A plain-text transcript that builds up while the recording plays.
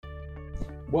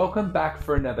Welcome back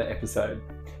for another episode.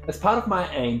 As part of my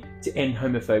aim to end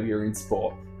homophobia in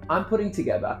sport, I'm putting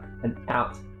together an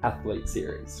Out Athlete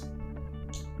series.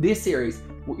 This series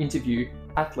will interview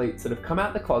athletes that have come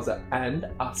out the closet and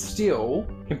are still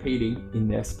competing in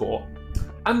their sport.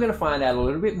 I'm going to find out a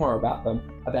little bit more about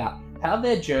them, about how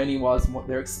their journey was and what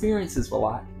their experiences were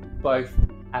like, both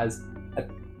as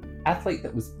an athlete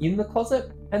that was in the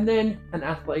closet and then an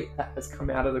athlete that has come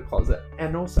out of the closet,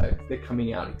 and also their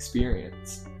coming out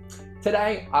experience.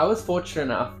 Today, I was fortunate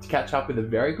enough to catch up with a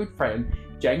very good friend,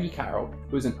 Jamie Carroll,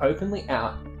 who is an openly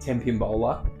out 10-pin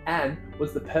bowler and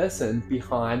was the person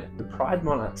behind the Pride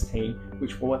Monarchs team,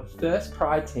 which were the first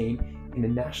Pride team in the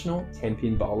national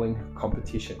 10-pin bowling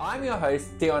competition. I'm your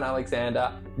host, Dion Alexander,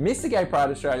 Mr. Gay Pride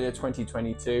Australia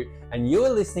 2022, and you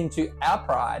are listening to Our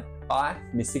Pride by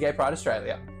Mr. Gay Pride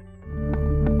Australia.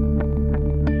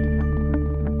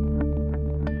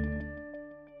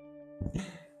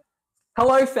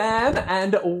 Hello fam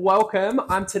and welcome.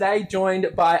 I'm today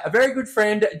joined by a very good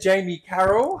friend, Jamie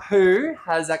Carroll, who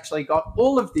has actually got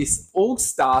all of this all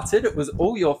started. It was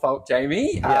all your fault,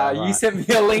 Jamie. Yeah, right. You sent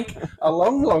me a link a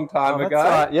long time ago.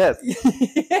 That's right, yes.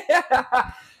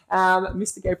 Yeah.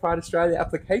 Mr. Gay Pride Australia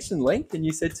application link, and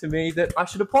you said to me that I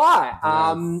should apply.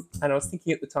 Yes. And I was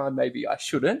thinking at the time maybe I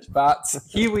shouldn't, but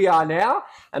here we are now,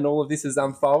 and all of this is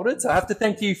unfolded. So I have to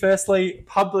thank you firstly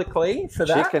publicly for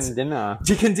that. Chicken dinner.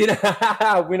 Chicken dinner.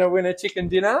 Winner, chicken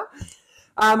dinner.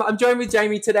 I'm joined with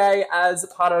Jamie today as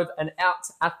part of an Out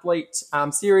Athlete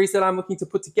series that I'm looking to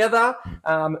put together.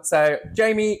 So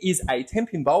Jamie is a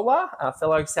 10-pin bowler, a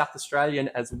fellow South Australian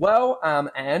as well,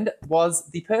 and was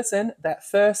the person that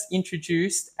first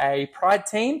introduced a Pride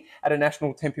team at a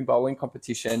national 10-pin bowling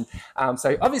competition.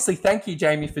 So obviously, thank you,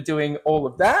 Jamie, for doing all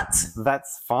of that.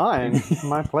 That's fine.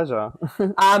 My pleasure.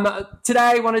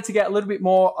 Today, I wanted to get a little bit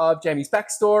more of Jamie's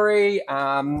backstory,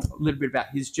 a little bit about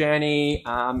his journey,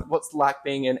 what's like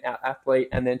being an out athlete,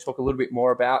 and then talk a little bit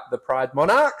more about the Pride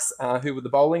Monarchs, who were the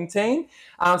bowling team.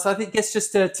 So I guess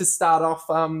just to start off,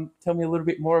 tell me a little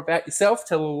bit more about yourself.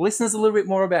 Tell the listeners a little bit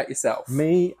more about yourself.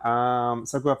 Me, so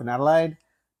I grew up in Adelaide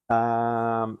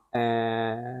and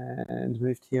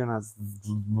moved here when I was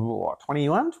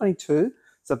 21, 22.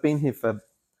 So I've been here for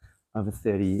over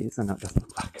 30 years. I know it doesn't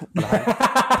look like it.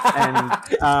 And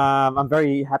I'm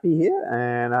very happy here,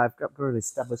 and I've got a really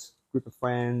established group of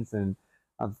friends, and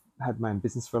I've had my own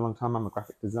business for a long time. I'm a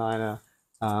graphic designer.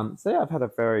 So yeah, I've had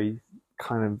a very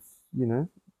kind of,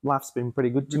 life's been pretty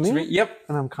good to me. Yep.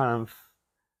 And I'm kind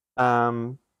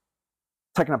of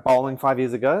taken up bowling 5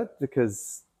 years ago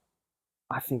because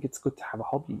I think it's good to have a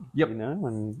hobby. Yep.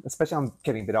 And especially I'm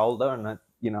getting a bit older, and I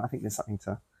think there's something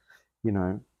to,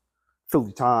 fill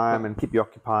your time and keep you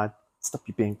occupied. Stop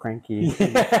you being cranky.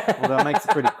 Although it makes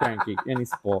it pretty cranky, any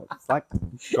sport. It's like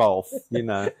golf,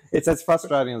 It's as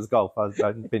frustrating as golf, I've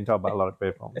been told by a lot of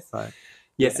people. So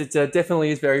Yes, it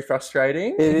definitely is very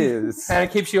frustrating. it is. And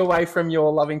it keeps you away from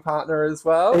your loving partner as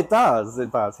well. It does.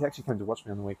 He actually came to watch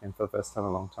me on the weekend for the first time in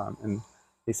a long time. And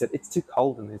he said, it's too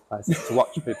cold in these places to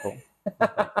watch people. I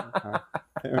thought, okay,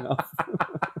 fair enough.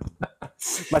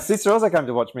 My sister also came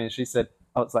to watch me, and she said,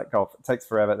 oh, it's like golf. It takes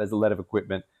forever. There's a lot of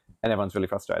equipment, and everyone's really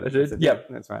frustrated. She said, Yep.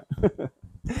 That's right.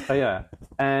 So, yeah.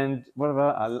 And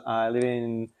whatever, I live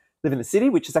in the city,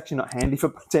 which is actually not handy for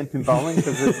 10-pin bowling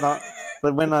because it's not.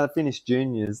 But when I finished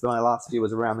juniors, my last year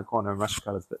was around the corner in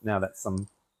Rushcutters, but now that's some,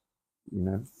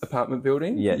 Apartment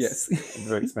building? Yes.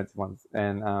 Very expensive ones.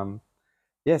 And,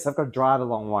 yes, I've got to drive a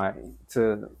long way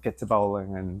to get to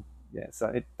bowling, and, so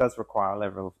it does require a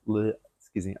level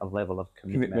of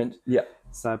commitment. Yeah.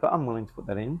 So, but I'm willing to put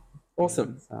that in.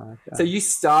 Awesome. So you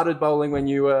started bowling when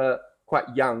you were quite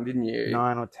young, didn't you?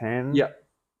 9 or 10. Yep.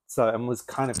 So, and was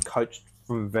kind of coached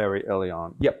from very early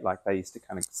on. Yep. Like they used to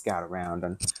kind of scout around,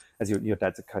 and as your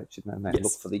dad's a coach, and they Yes.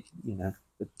 look for the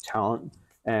talent.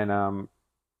 And so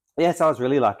I was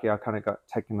really lucky. I kind of got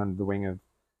taken under the wing of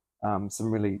some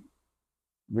really,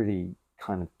 really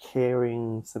kind of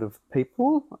caring sort of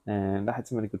people, and I had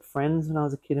some really good friends when I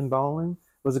was a kid in bowling.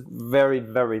 It was a very,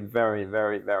 very, very,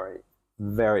 very, very,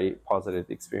 very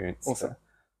positive experience. Awesome.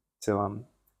 To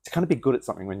kind of be good at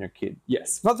something when you're a kid.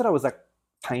 Yes. Not that I was like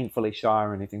painfully shy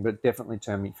or anything, but it definitely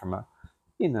turned me from a,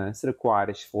 sort of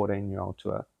quietish 14-year-old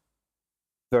to a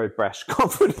very brash,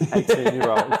 confident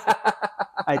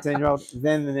 18-year-old.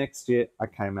 Then the next year I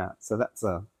came out. So that's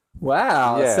a...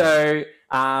 Wow. Yeah. So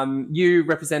you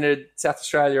represented South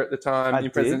Australia at the time in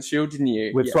President's Shield, didn't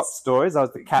you? We've swapped stories. I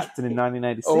was the captain in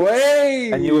 1986.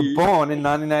 Away! And you were born in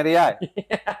 1988.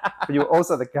 But you were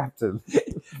also the captain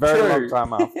very long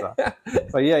time after.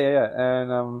 So, yeah.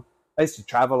 And I used to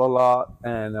travel a lot.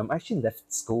 And I actually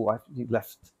left school. I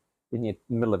left in the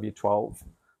middle of year 12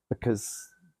 because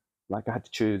like I had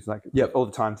to choose. Like Yep. all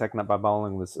the time taken up by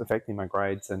bowling was affecting my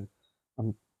grades, and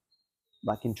I'm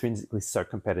like intrinsically so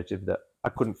competitive that I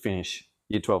couldn't finish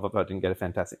year 12 if I didn't get a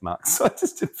fantastic mark. So I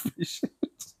just didn't finish it.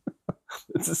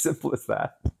 It's as simple as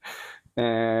that.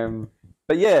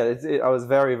 But yeah, I was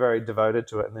very, very devoted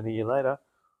to it. And then a year later,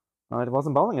 I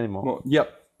wasn't bowling anymore. Well,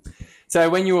 yep. So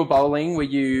when you were bowling, were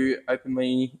you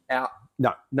openly out?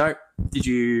 No. No. Did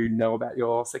you know about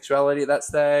your sexuality at that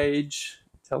stage?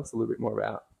 Tell us a little bit more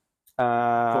about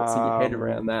thoughts in your head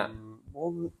around that.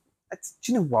 Well, do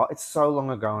you know what? It's so long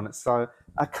ago, and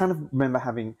I kind of remember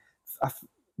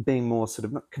being more sort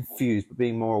of not confused, but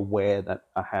being more aware that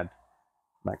I had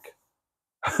like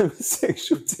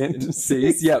homosexual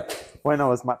tendencies. Yep. When I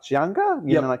was much younger,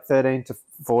 you know, like 13 to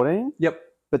 14. Yep.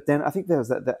 But then I think there was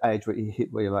that age where you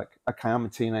hit where you're like, okay, I'm a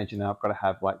teenager now. I've got to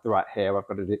have like the right hair. I've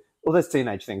got to do all those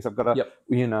teenage things. I've got to,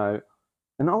 you know,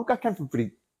 and I came from a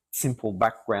pretty simple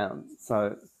background.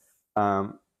 So,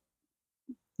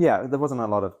 yeah, there wasn't a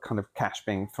lot of kind of cash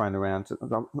being thrown around to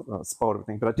not spoiled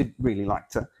everything, but I did really like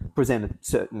to present a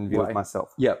certain view of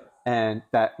myself. Yep. And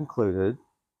that included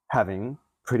having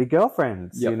pretty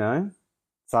girlfriends, you know?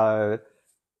 So,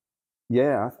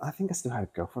 yeah, I think I still had a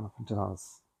girlfriend up until I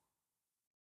was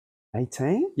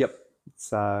 18. Yep.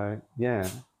 So, yeah.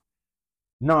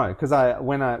 No, because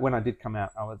when I did come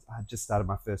out, I had just started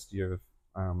my first year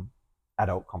of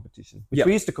adult competition, which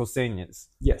we used to call seniors.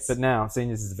 Yes. But now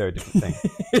seniors is a very different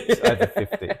thing. It's over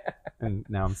 50, and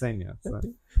now I'm senior. So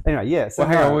anyway, yeah. So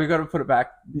hang on, we've got to put it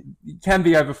back. You can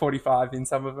be over 45 in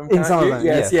some of them. In some of them,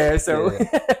 yes. Yeah. So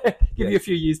give you a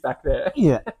few years back there.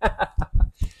 Yeah.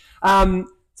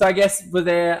 So I guess, was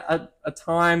there a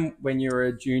time when you were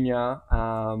a junior,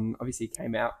 obviously you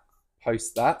came out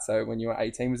post that, so when you were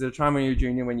 18, was there a time when you were a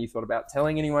junior when you thought about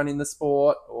telling anyone in the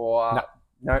sport, or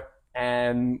no?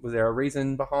 And was there a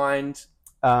reason behind?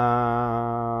 It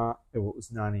was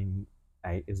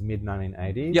it was mid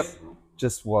 1980s. Yep.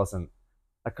 Just wasn't.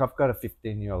 Like, I've got a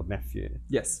 15-year-old nephew.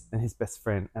 Yes. And his best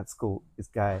friend at school is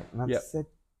gay. And I said,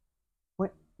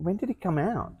 when did he come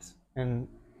out? And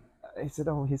he said,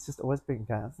 oh, he's just always been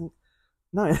gay. I think,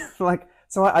 no, like,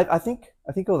 so I think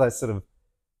all those sort of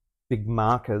big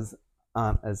markers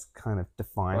aren't as kind of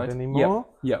defined anymore.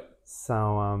 Yep.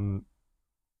 So,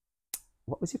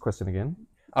 what was your question again?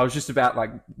 I was just about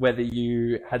like whether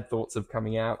you had thoughts of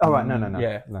coming out. Oh, right. No.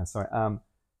 Yeah. No, sorry.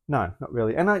 No, not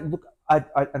really. And I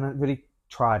really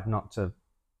tried not to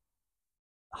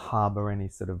harbor any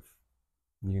sort of,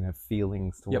 you know,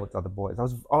 feelings towards other boys.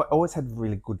 I always had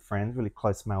really good friends, really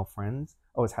close male friends.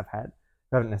 Always have had,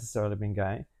 who haven't necessarily been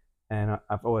gay, and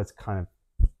I've always kind of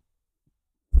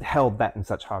held that in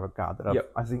such high regard that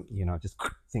I think, you know, just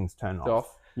things turn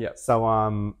off. Yeah.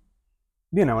 So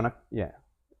you know, and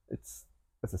it's,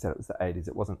 as I said, it was the 80s.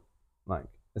 It wasn't like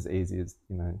as easy as,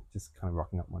 you know, just kind of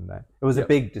rocking up one day. It was a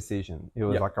big decision. It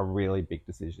was like a really big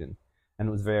decision, and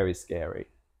it was very scary.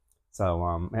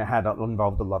 So it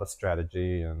involved a lot of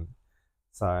strategy, and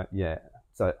so yeah.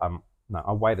 So no,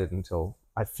 I waited until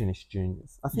I finished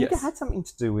juniors. I think it had something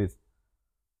to do with,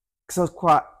 because I was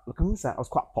quite, I was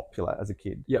quite popular as a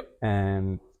kid. Yep.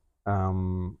 And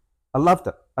I loved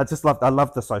it. I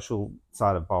loved the social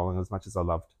side of bowling as much as I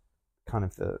loved kind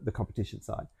of the competition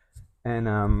side. And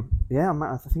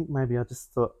I think maybe I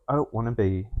just thought, I don't want to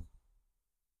be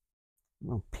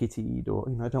pitied, or,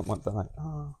 you know, I don't want the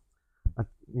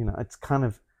you know, it's kind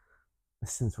of,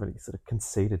 this sounds really sort of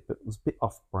conceited, but it was a bit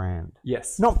off-brand.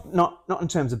 Yes. Not in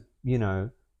terms of, you know,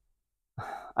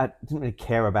 I didn't really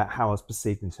care about how I was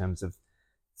perceived in terms of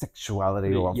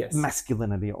sexuality or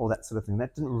masculinity or all that sort of thing.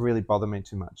 That didn't really bother me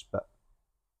too much, but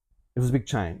it was a big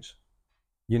change,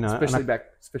 you know. Especially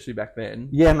back then.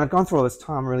 Yeah, and I'd gone through all this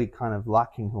time really kind of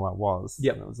liking who I was.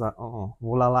 Yep. And it was like, oh,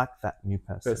 well, I like that new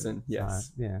person.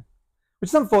 Yes. So, yeah. Which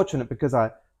is unfortunate, because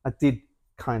I did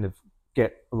kind of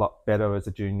get a lot better as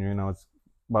a junior, and I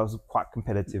was quite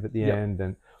competitive at the end,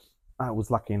 and I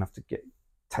was lucky enough to get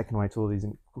taken away to all these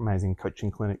amazing coaching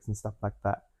clinics and stuff like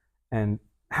that. And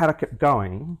had I kept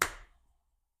going,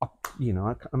 you know,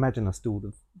 I imagine I still would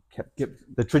have kept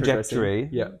the trajectory.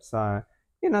 Yeah. So,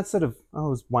 you know, sort of, I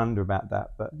always wonder about that,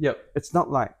 but it's not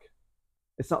like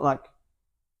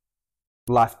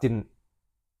life didn't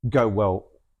go well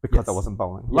because I wasn't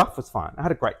bowling. Life was fine. I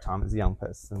had a great time as a young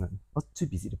person, and I was too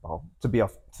busy to bowl. To be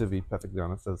perfectly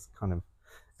honest, I was kind of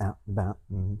out and about,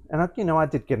 and I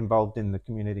did get involved in the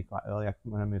community quite early.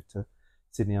 When I moved to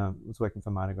Sydney, I was working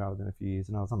for Mardi Gras within a few years,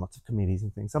 and I was on lots of committees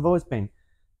and things. So I've always been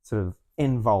sort of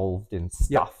involved in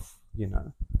stuff, you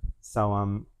know.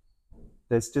 So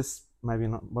there's just maybe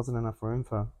wasn't enough room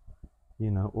for, you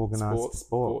know, organised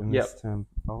sport in this term,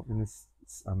 in this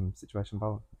situation,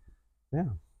 bowling. yeah.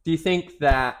 Do you think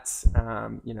that,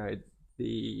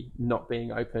 the not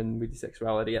being open with your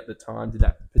sexuality at the time, did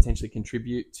that potentially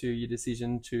contribute to your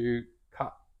decision to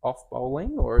cut off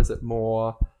bowling, or is it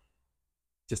more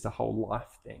just a whole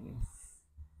life thing?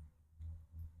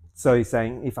 So you're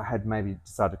saying if I had maybe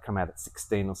decided to come out at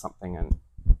 16 or something and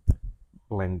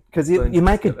blend, because Blend you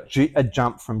make together. a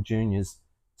jump from juniors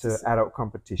to adult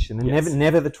competition, and Yes.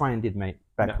 never the twain did meet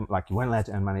back. No. Like you weren't allowed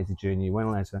to earn money as a junior, you weren't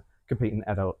allowed to compete in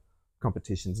adult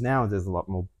competitions. Now there's a lot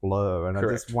more blur, and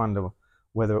Correct. I just wonder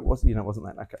whether it was, it wasn't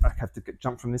like I have to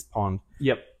jump from this pond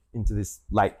Yep. into this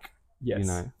lake. Yes.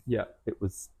 Yeah. It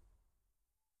was,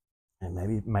 and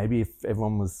maybe if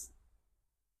everyone was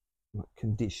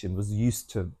conditioned, was used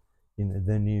to,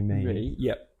 the new me.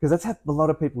 Yep. Because that's how a lot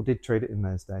of people did treat it in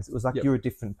those days. It was like you're a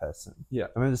different person. Yeah.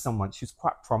 I remember someone, she was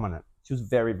quite prominent. She was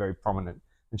very, very prominent.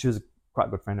 And she was a quite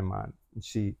good friend of mine. And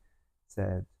she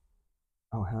said,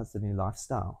 "Oh, how's the new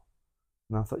lifestyle?"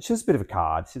 And I thought, she was a bit of a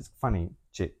card. She's a funny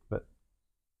chick, but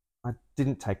I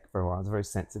didn't take it very well. I was very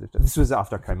sensitive to it. This was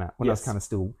after I came out, when I was kind of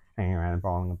still hanging around and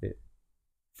bowling a bit.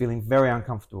 Feeling very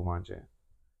uncomfortable, mind you.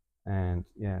 And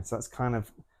yeah, so it's kind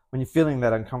of, when you're feeling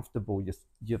that uncomfortable,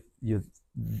 your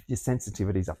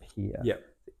sensitivity's up here. Yeah.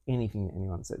 Anything that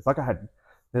anyone says. Like there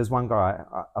was one guy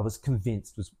I was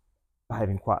convinced was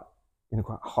behaving in a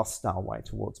quite hostile way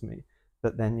towards me.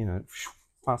 But then,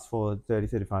 fast forward 30,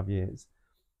 35 years,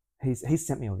 he's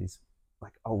sent me all these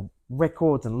like old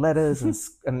records and letters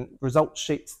and result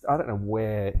sheets. I don't know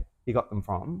where he got them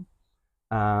from.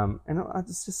 And I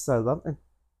just so loved.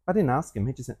 I didn't ask him.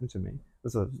 He just sent them to me. It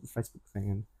was a Facebook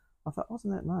thing, and I thought,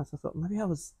 wasn't that nice? I thought maybe I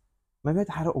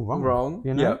had it all wrong.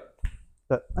 Yeah.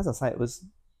 But as I say,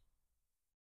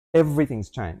 everything's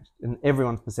changed, and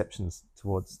everyone's perceptions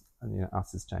towards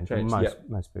us has changed.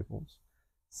 Most people's.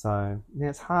 So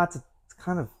it's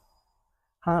kind of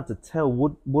hard to tell.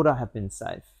 Would I have been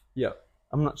safe? Yeah.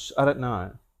 I'm not sure. I don't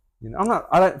know.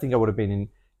 I don't think I would have been in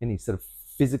any sort of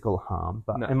physical harm,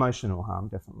 but emotional harm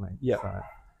definitely. Yeah. So.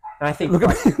 And I think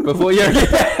before you,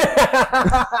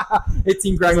 it's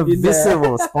ingrained in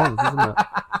visceral response, isn't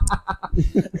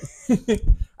it?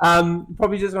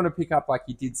 Probably just want to pick up, like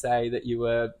you did say that you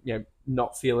were,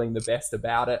 not feeling the best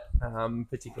about it.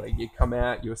 Particularly, you come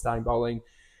out, you were starting bowling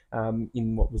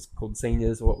in what was called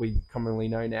seniors, or what we commonly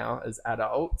know now as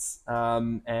adults,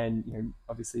 and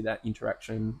obviously that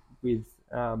interaction with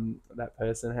that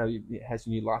person, how it has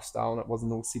your new lifestyle, and it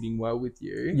wasn't all sitting well with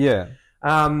you. Yeah.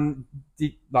 I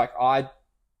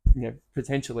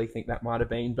potentially think that might have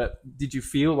been, but did you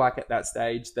feel like at that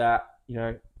stage that,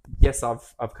 yes,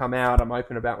 I've come out, I'm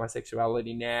open about my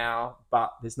sexuality now,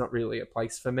 but there's not really a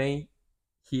place for me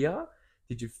here?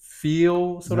 Did you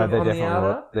feel sort of on the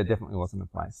outer? There definitely wasn't a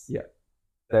place. Yeah.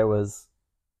 There was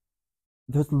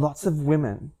lots of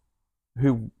women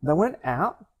who, they weren't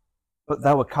out, but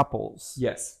they were couples.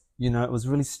 Yes. It was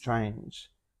really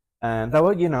strange. And they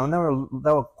were, and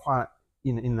they were quite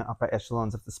in the upper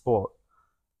echelons of the sport.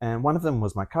 And one of them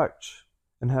was my coach,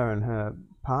 and her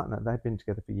partner, they'd been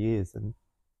together for years. And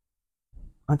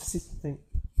I just used to think,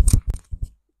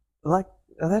 like,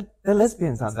 they're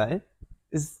lesbians, aren't they?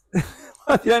 Is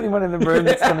the only one in the room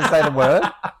that's going to say the word?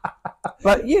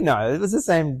 But it was the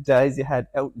same days you had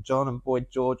Elton John and Boy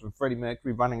George and Freddie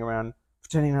Mercury running around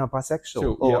pretending they were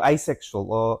bisexual or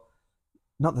asexual, or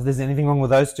not that there's anything wrong with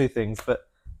those two things, but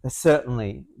they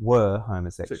certainly were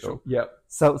homosexual. Yeah.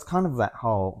 So it was kind of that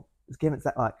whole, again, it's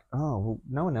that like, oh, well,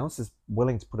 no one else is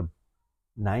willing to put a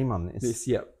name on this.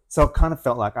 So it kind of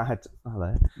felt like I had to,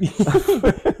 hello.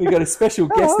 We got a special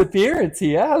guest appearance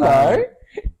here. Hello.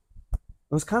 It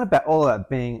was kind of about all of that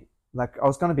being, like, I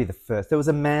was going to be the first. There was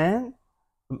a man,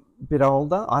 a bit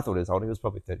older. I thought he was older. He was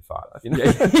probably 35. And,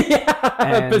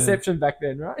 perception back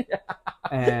then, right?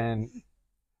 And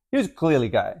he was clearly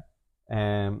gay.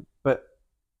 But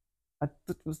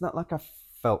it was not like I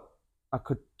felt I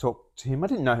could talk to him. I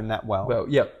didn't know him that well. Well,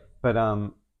 yeah. But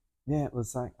it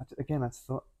was like, again, I just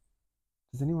thought,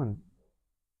 I didn't want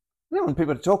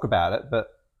people to talk about it, but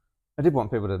I did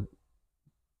want people to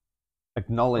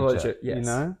acknowledge it, yes.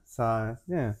 So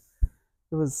yeah,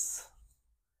 it was.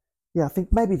 Yeah, I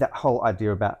think maybe that whole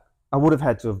idea about, I would have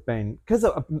had to have been,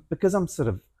 because I'm sort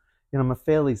of, I'm a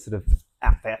fairly sort of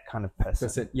out there kind of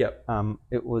person. Yep.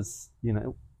 It was,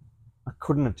 I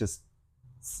couldn't have just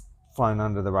flown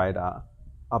under the radar.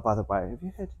 Oh, by the way, have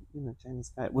you heard, Jamie's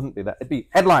gay? It wouldn't be that. It'd be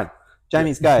headline,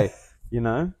 Jamie's gay,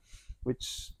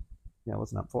 which, I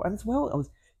wasn't up for. And as well, I was,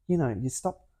 you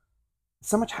stop,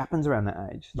 so much happens around that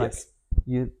age. Like, yes.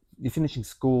 You're finishing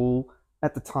school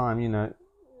at the time,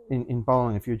 in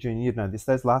bowling, if you're a junior, you'd know this.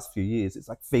 Those last few years, it's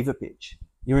like fever pitch.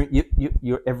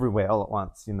 You're everywhere all at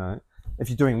once, if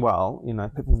you're doing well, you know,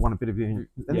 people want a bit of you,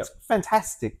 and it's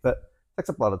fantastic, but it takes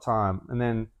up a lot of time. And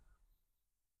then,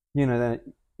 you know, then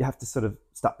you have to sort of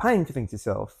start paying for things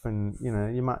yourself, and you know,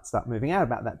 you might start moving out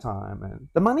about that time. And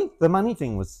the money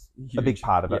thing was Huge. a big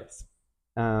part of it.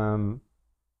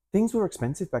 Things were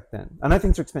expensive back then. I know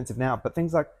things are expensive now, but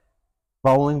things like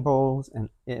bowling balls and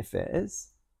airfares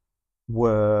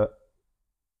were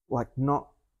like not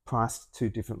priced too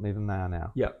differently than they are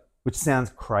now. Yeah. Which sounds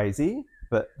crazy,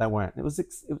 but they weren't.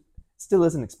 It still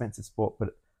is an expensive sport,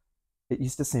 but it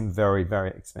used to seem very, very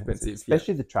expensive.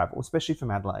 Especially the travel, especially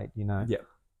from Adelaide, you know. Yeah.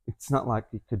 It's not like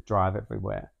you could drive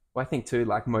everywhere. Well, I think too,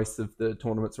 like most of the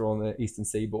tournaments are on the eastern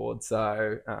seaboard,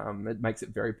 so it makes it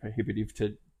very prohibitive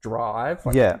to drive.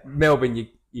 Like Melbourne,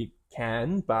 you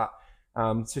can, but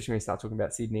especially when you start talking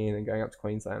about Sydney and then going up to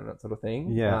Queensland and that sort of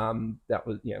thing. That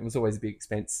was it was always a big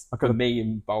expense for me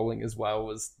in bowling as well,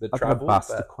 was the travel. I got a bus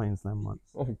to Queensland once.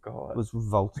 Oh God, it was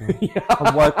revolting.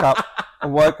 I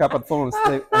woke up, I'd fallen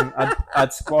asleep, and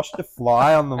I'd squashed a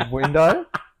fly on the window,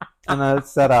 and I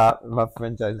sat up. And my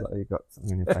friend Jay's like, "You got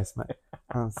something in your face, mate."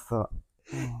 And I thought,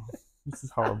 oh, "This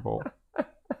is horrible."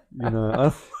 You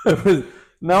know,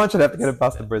 no one should have to get a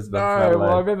bus to Brisbane. No,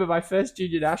 well, I remember my first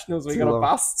junior nationals, we got a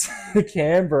bus to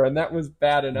Canberra, and that was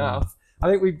bad enough. I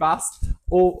think we bussed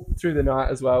all through the night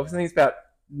as well. I think it's about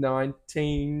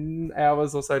 19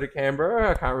 hours or so to Canberra.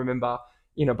 I can't remember,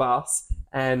 in a bus.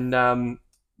 And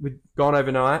we'd gone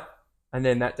overnight, and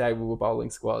then that day we were bowling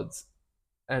squads.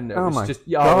 And it was just,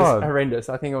 it was horrendous.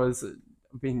 I think I was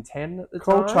being 10 at the time.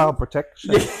 Call child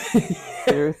protection.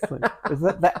 Seriously.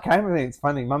 That Canberra thing, it's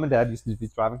funny. Mum and Dad used to be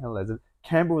driving Canberra.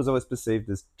 Canberra was always perceived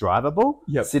as drivable.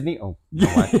 Sydney, no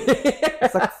way.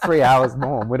 It's like 3 hours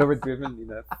more. We'd already driven,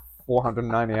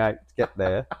 498 to get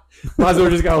there. Might as well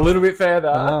just go a little bit further.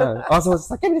 I was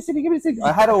always like, give me the Sydney.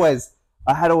 I had always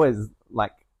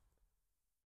like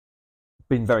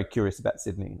been very curious about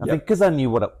Sydney. I think because I knew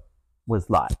what it was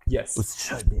like. Yes. With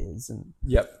showbiz and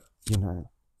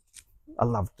I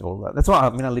loved all that. That's why I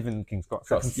live in King's Cross.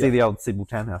 So I can see the old Sybil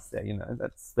townhouse there.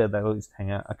 That's where they always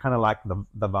hang out. I kind of like the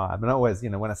vibe. And I always,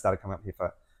 when I started coming up here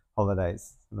for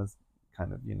holidays, when I was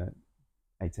kind of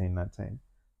 18, 19,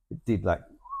 it did like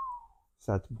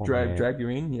start to drag you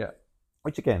in,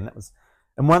 Which again, that was,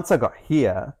 and once I got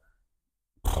here,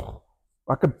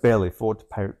 I could barely afford to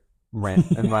pay rent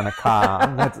and run a car.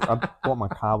 I bought my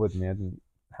car with me. I didn't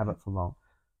have it for long.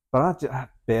 But I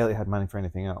barely had money for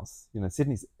anything else.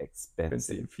 Sydney's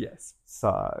expensive. Yes.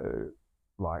 So,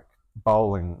 like,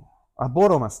 bowling, I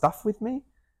bought all my stuff with me,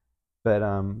 but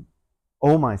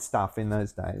all my stuff in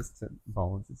those days to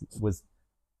bowl was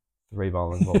 3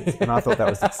 bowling balls. And I thought that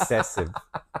was excessive.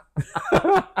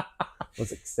 It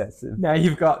was excessive. Now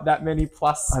you've got that many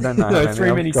plus, I don't know.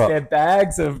 3 many spare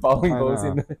bags of bowling balls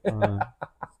in there.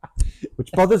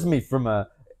 Which bothers me from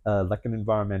like an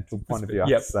environmental point of view. I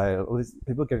have to say, all these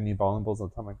people getting new bowling balls all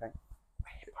the time. I think,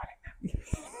 where are you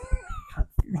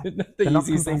buying them? The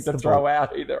easiest thing to throw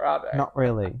out either, are they? Not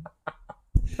really.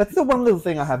 That's the one little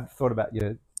thing I have thought about.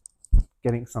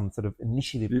 Getting some sort of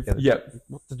initiative together.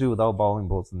 What to do with old bowling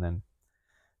balls, and then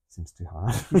it seems too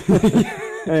hard.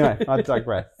 Anyway, I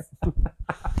digress.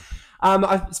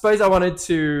 I suppose I wanted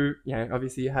to,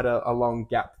 obviously you had a long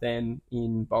gap then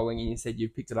in bowling, and you said you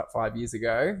picked it up 5 years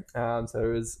ago. So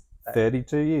it was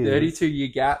 32 years. 32-year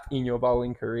gap in your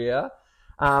bowling career.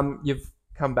 You've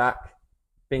come back,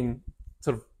 been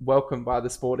sort of welcomed by the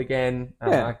sport again,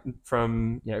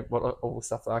 from all the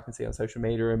stuff that I can see on social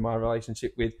media and my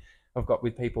relationship I've got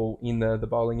with people in the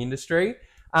bowling industry,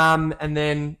 and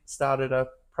then started a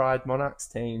Pride Monarchs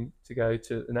team to go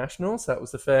to the Nationals. So it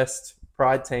was the first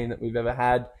Pride team that we've ever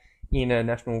had in a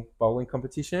national bowling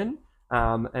competition,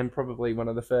 and probably one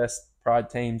of the first Pride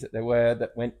teams that there were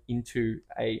that went into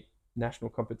a national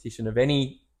competition of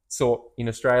any sort in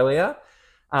Australia.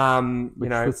 Which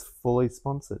was fully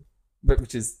sponsored.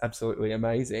 Which is absolutely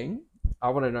amazing. I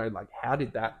want to know, how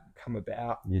did that come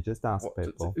about? You just ask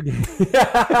people. It's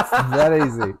that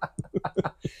easy.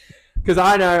 Because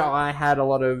I know I had a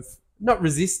lot of, not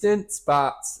resistance,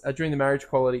 but during the marriage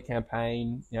equality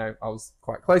campaign, I was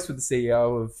quite close with the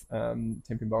CEO of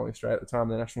Temping Bowling Australia at the time,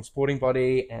 the national sporting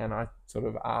body, and I sort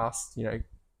of asked,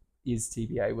 is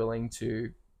TBA willing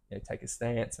to take a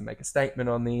stance and make a statement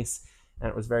on this? And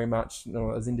it was very much,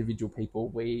 as individual people,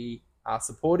 we are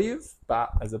supportive, but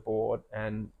as a board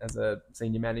and as a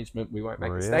senior management, we won't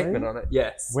make a statement on it.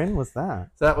 Yes. When was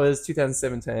that? So that was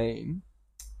 2017.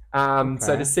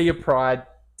 So to see a Pride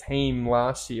team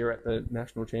last year at the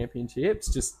national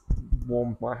championships just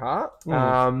warmed my heart.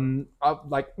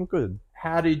 Good.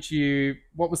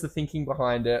 What was the thinking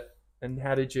behind it, and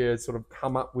how did you sort of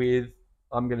come up with,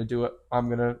 I'm going to do it, I'm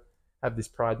going to have this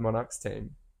Pride Monarchs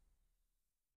team?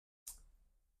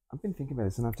 I've been thinking about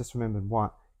this, and I've just remembered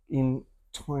what in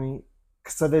 20.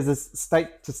 So there's a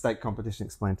state-to-state competition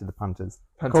explained to the punters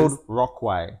called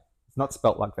Rockway. It's not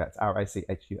spelt like that. It's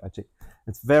RACHUIG.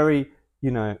 It's very,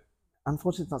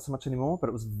 unfortunately, it's not so much anymore, but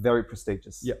it was very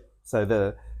prestigious. Yep.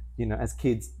 So as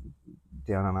kids,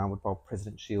 Dion and I would bowl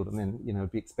President Shield, and then,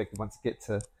 be expected once you get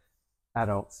to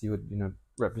adults, you would,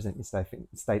 represent your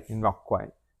state in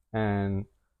Rockway. And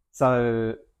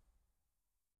so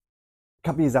a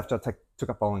couple of years after I took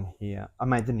up bowling here, I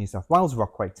made the New South Wales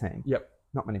Rockway team. Yep.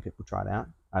 Not many people tried out.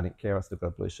 I didn't care. I still got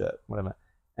a blue shirt, whatever.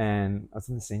 And I was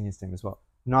in the seniors team as well.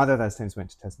 Neither of those teams went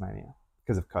to Tasmania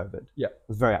because of COVID. Yeah. It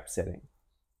was very upsetting.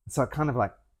 So I kind of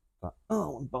thought,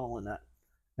 oh, I'm bowling that.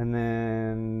 And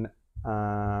then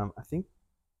I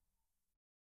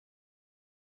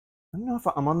don't know if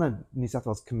I'm on the New South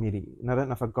Wales committee, and I don't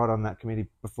know if I got on that committee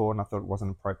before, and I thought it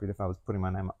wasn't appropriate if I was putting my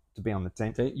name up to be on the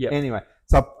team. Yeah. Anyway,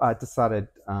 so I decided,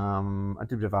 I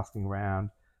did a bit of asking around,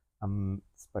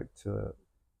 spoke to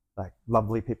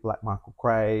lovely people like Michael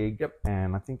Craig, yep.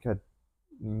 And I think I'd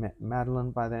met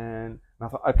Madeline by then, and I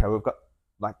thought, okay, we've got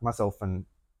myself and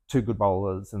 2 good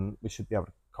bowlers, and we should be able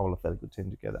to cobble a fairly good team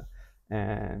together.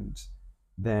 And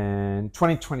then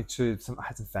 2022, I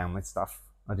had some family stuff.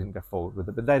 I didn't go forward with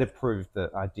it, but they'd approved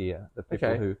the idea, the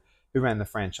people who ran the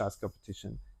franchise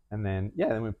competition. And then,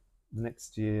 the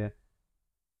next year,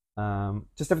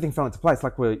 just everything fell into place.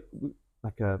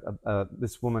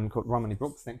 This woman called Romany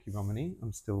Brooks. Thank you, Romany.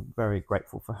 I'm still very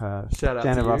grateful for her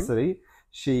generosity.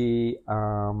 She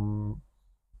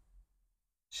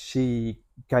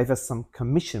gave us some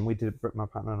commission. My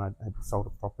partner and I had sold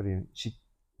a property, and she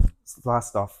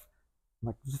sliced off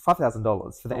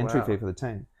 $5,000 for the entry fee for the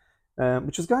team,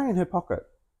 which was going in her pocket,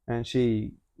 and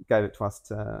she gave it to us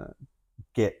to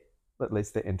get at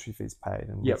least the entry fees paid,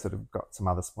 and we sort of got some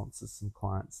other sponsors, some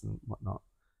clients and whatnot,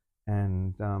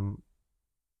 and so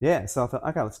I thought,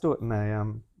 okay, let's do it,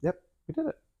 and we did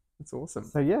it. That's awesome.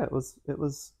 So it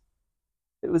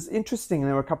was interesting.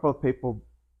 There were a couple of people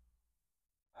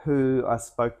who I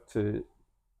spoke to,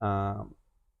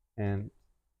 and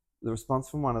the response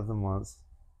from one of them was,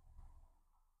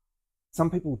 some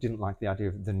people didn't like the idea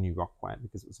of the new Rockway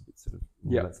because it was a bit sort of,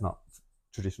 that's not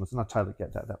traditional. So I totally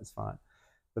get that. That was fine.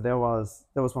 But there was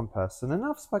one person, and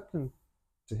I've spoken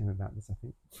to him about this, I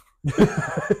think.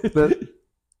 But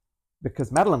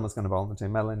because Madeline was going to bowl on the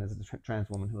team, Madeline is a trans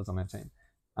woman who was on our team.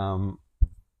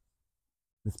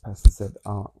 This person said,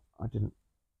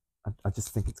 I just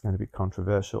think it's going to be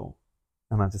controversial.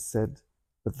 And I just said,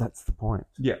 but that's the point.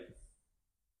 Yeah.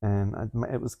 And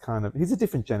it was he's a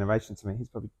different generation to me. He's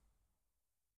probably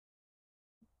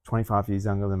 25 years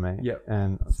younger than me. Yeah.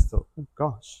 And I just thought, oh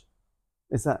gosh,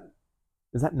 is that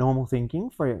normal thinking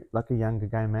for a younger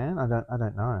gay man? I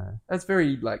don't know. That's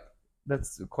very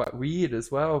that's quite weird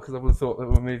as well, because I would have thought that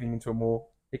we're moving into a more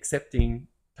accepting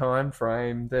time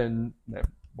frame than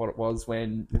what it was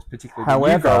when it was particularly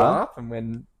when you grow up and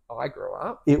when I grew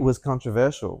up. It was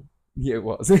controversial. Yeah, it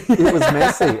was. It was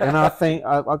messy, and I think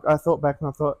I thought back and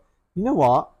I thought, you know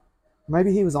what?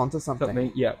 Maybe he was onto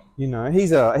something. Yeah.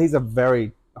 He's a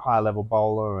very high level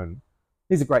bowler, and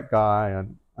he's a great guy,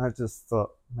 and I just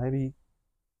thought maybe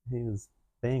he was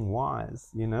being wise,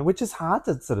 which is hard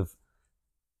to sort of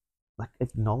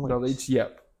acknowledge.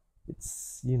 Yep.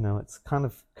 It's it's kind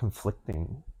of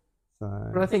conflicting.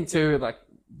 So, but I think too,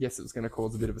 yes, it was going to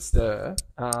cause a bit of a stir,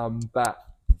 but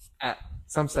at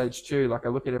some stage too, I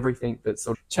look at everything that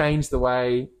sort of changed the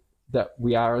way that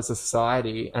we are as a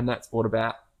society, and that's brought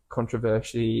about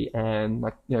controversy, and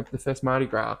the first Mardi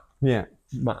Gras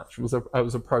march was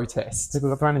a protest. People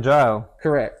got thrown in jail.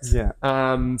 Correct. Yeah.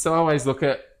 So I always look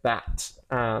at that.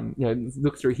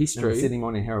 Look through history. And Sydney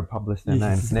Morning Herald published their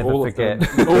names. Never forget.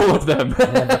 All of them.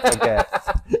 Never forget.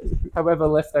 However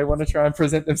left they want to try and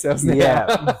present themselves now.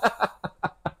 Yeah.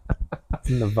 It's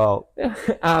in the vault.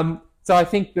 So I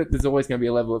think that there's always going to be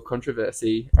a level of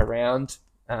controversy around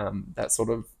that sort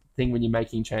of thing when you're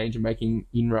making change and making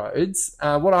inroads.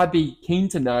 What I'd be keen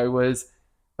to know was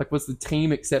the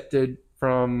team accepted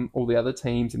from all the other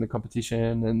teams in the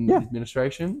competition and the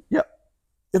administration? Yep.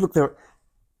 Yeah, look, there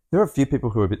are a few people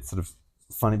who are a bit sort of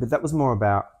funny, but that was more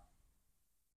about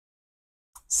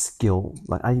skill.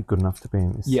 Are you good enough to be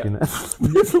in this? Yeah.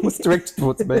 It was directed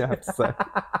towards me, I have to say.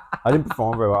 I didn't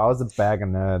perform very well. I was a bag of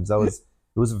nerves.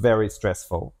 It was very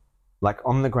stressful.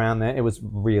 On the ground there, it was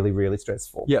really, really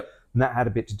stressful. Yep. And that had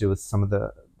a bit to do with some of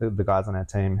the guys on our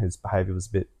team whose behaviour was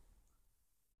a bit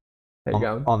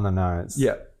on the nose.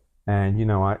 Yeah.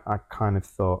 And, I kind of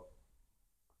thought,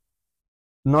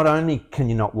 not only can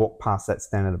you not walk past that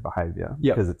standard of behaviour,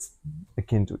 because it's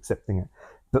akin to accepting it,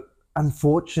 but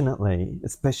unfortunately,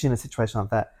 especially in a situation like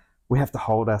that, we have to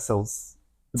hold ourselves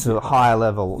to a higher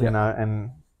level, you know,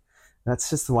 and that's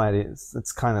just the way it is.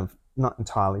 It's kind of not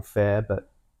entirely fair, but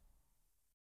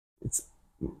it's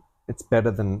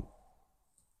better than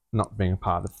not being a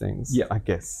part of things. I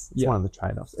guess it's one of the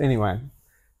trade-offs. Anyway,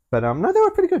 but no, they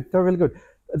were pretty good. They were really good.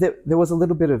 There was a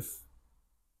little bit of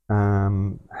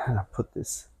how do I put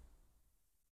this?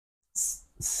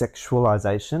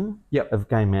 Sexualization of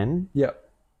gay men. You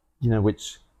know,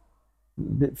 which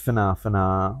bit finale.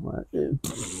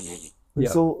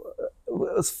 It's all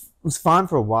it was fine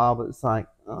for a while, but it's like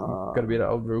got to be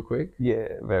old real quick. Yeah,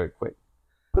 very quick.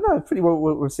 But no, pretty well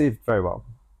received, very well.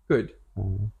 Good.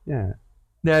 Yeah.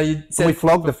 Now you said we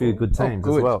flogged a few good teams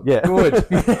as well. Yeah, good.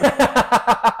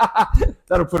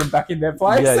 That'll put them back in their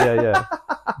place. Yeah.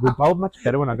 We bowled much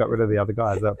better when I got rid of the other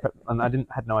guys, and I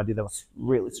had no idea they were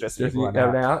really stressing everyone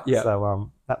out. Yeah.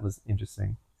 So that was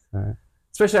interesting.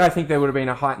 Especially, I think there would have been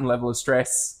a heightened level of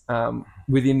stress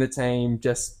within the team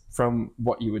just from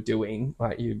what you were doing,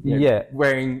 like you know,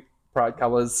 wearing pride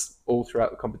colours all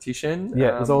throughout the competition.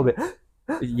 Yeah, it was all a bit.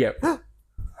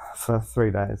 For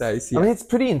 3 days. I mean, it's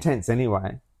pretty intense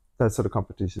anyway. Those sort of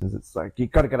competitions, it's like you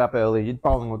got to get up early. You're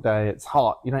bowling all day. It's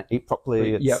hot. You don't eat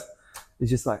properly. It's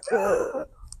just like,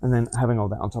 and then having all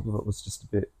that on top of it was just a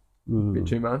bit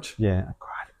too much. Yeah, I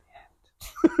cried at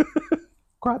the end.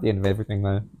 Cried at the end of everything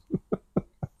though.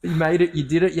 You made it. You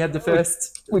did it. You had the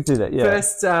first. We did it. Yeah.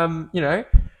 First,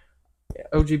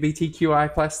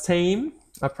 LGBTQI plus team.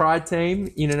 A pride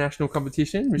team in a national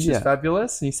competition, which is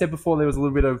fabulous. And you said before there was a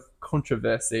little bit of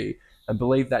controversy. I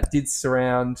believe that did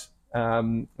surround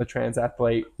the trans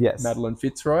athlete, Madeline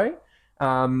Fitzroy.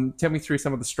 Tell me through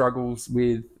some of the struggles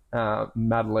with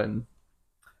Madeline.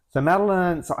 So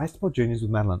I used to play juniors with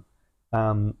Madeline.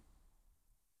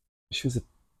 She was a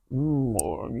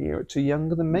year or two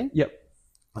younger than me.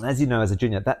 And as you know, as a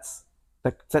junior, that's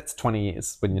 20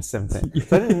 years when you're 17.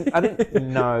 So I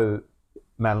didn't know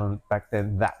Madeline back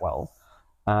then that well.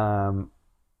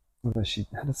 She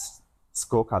had a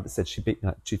scorecard that said she beat me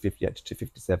like 258 to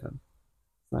 257.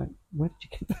 Like, where did you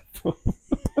get that from?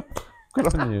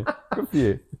 Good on you. Good for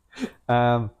you.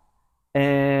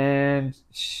 And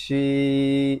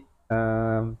she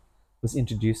was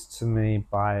introduced to me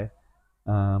by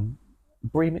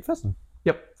Bree McPherson.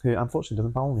 Who unfortunately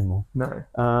doesn't bowl anymore. No.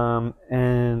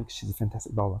 And she's a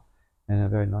fantastic bowler and a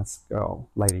very nice girl,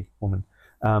 woman.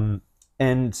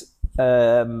 And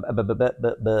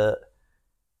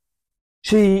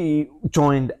she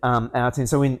joined our team.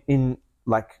 So in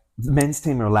like the men's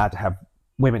team are allowed to have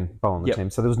women bowl on the team.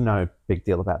 So there was no big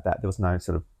deal about that. There was no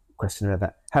sort of question about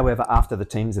that. However, after the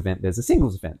teams event, there's a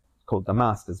singles event called the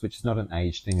Masters, which is not an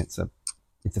age thing. It's a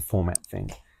format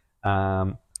thing.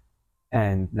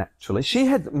 And naturally, she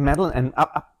had Madeline, and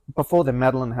before then,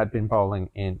 Madeline had been bowling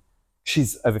in.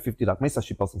 She's over 50 like me, so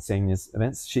she bowls in seniors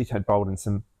events. She had bowled in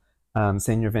some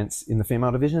senior events in the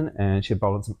female division, and she had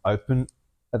bowled in some open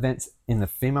events in the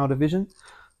female division.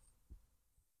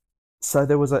 So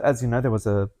there was as you know, there was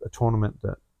a tournament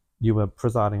that you were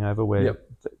presiding over where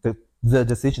the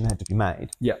decision had to be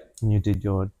made. And you did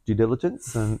your due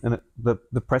diligence, and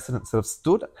the precedent sort of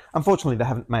stood. Unfortunately, they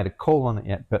haven't made a call on it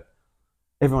yet, but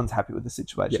everyone's happy with the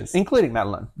situation, including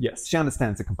Madeline. She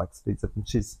understands the complexities of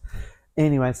it.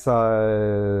 Anyway,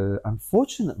 so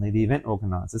unfortunately, the event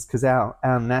organisers, because our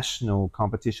national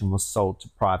competition was sold to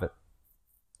private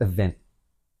event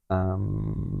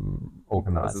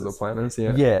organisers or planners,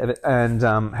 and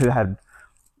who had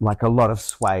like a lot of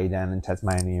sway down in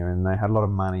Tasmania, and they had a lot of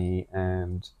money,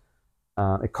 and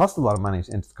it cost a lot of money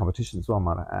to enter the competition as well,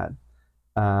 might I add.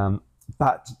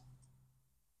 But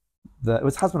it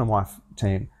was husband and wife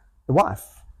team. The wife,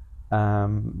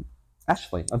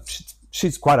 Ashley,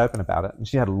 she's quite open about it, and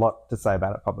she had a lot to say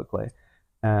about it publicly.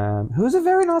 Who is a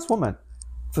very nice woman.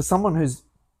 For someone whose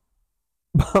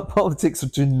politics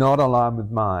do not align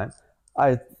with mine,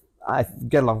 I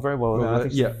get along very well with her. I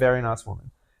think she's a very nice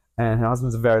woman, and her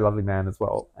husband's a very lovely man as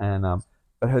well. And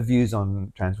but her views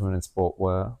on trans women in sport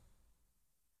were,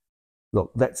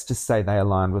 look, let's just say they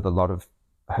aligned with a lot of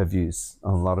her views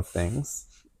on a lot of things,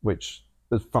 which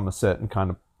was from a certain kind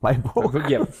of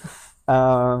playbook.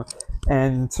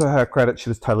 And to her credit, she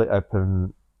was totally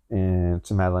open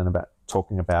to Madeline about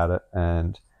talking about it,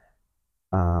 and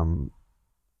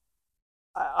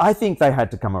I think they had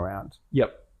to come around.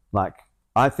 Like,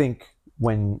 I think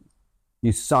when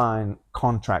you sign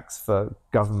contracts for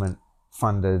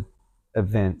government-funded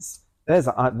events,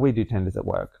 we do tenders at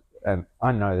work, and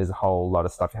I know there's a whole lot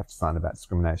of stuff you have to sign about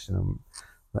discrimination and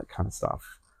that kind of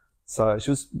stuff. So she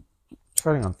was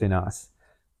treading on thin ice,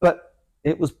 but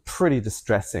it was pretty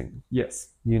distressing.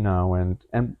 You know,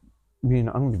 and I'm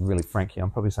going to be really frank here.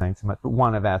 I'm probably saying too much, but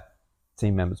one of the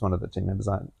team members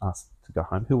I asked to go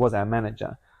home, who was our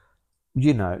manager,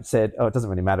 said, "Oh, it doesn't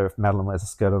really matter if Madeline wears a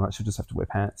skirt or not. She'll just have to wear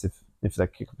pants if they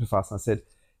kick up too fast." And I said,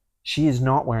 "She is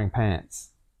not wearing pants.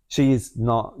 She is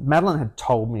not." Madeline had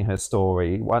told me her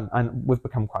story, and we've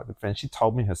become quite good friends. She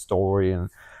told me her story and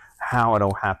how it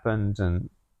all happened. And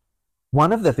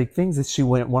one of the big things is she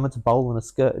wanted to bowl in a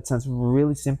skirt. It sounds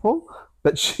really simple,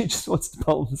 but she just wants to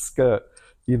bowl in a skirt,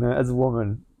 as a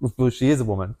woman. Well, she is a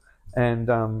woman. And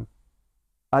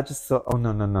I just thought, oh,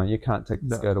 no, you can't take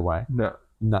the skirt away.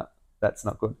 No, that's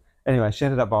not good. Anyway, she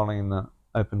ended up bowling in the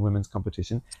Open Women's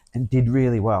competition and did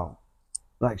really well.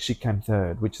 Like, she came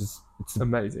third, which is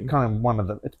amazing. Kind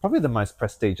of it's probably the most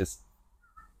prestigious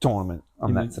tournament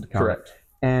on that sort of kind. Correct.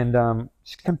 And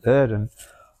she came third, and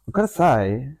I've got to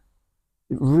say,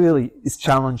 it really is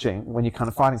challenging when you're kind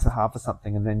of fighting so hard for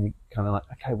something, and then you kind of like,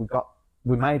 okay,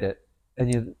 we made it,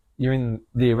 and you're in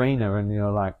the arena, and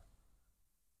you're like,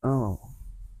 oh,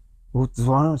 well, do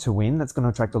I want to win? That's going to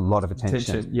attract a lot of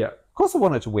attention. Yeah. Of course I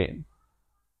wanted to win,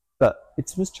 but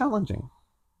it was challenging.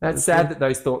 It's sad that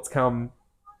those thoughts come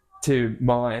to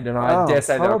mind, and I dare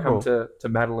say they'll come to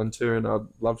Madeline too, and I'd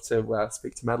love to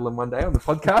speak to Madeline one day on the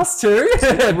podcast too.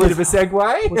 A bit of a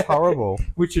segue. It was horrible.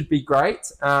 Which would be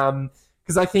great,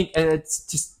 because I think, and it's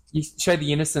just, you show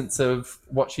the innocence of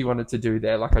what she wanted to do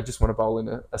there. Like, I just want to bowl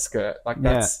in a skirt. Like,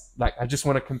 that's like, I just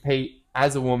want to compete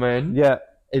as a woman. Yeah.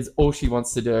 Is all she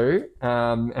wants to do.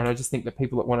 And I just think that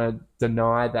people that want to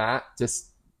deny that just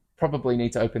probably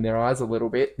need to open their eyes a little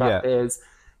bit. But there's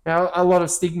a lot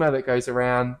of stigma that goes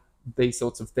around these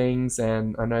sorts of things.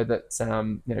 And I know that,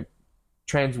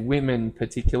 trans women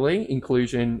particularly,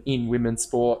 inclusion in women's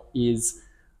sport is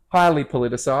highly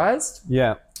politicized.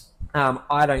 Yeah.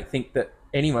 I don't think that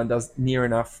anyone does near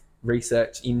enough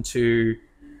research into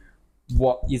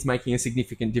what is making a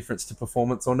significant difference to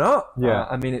performance or not. Yeah.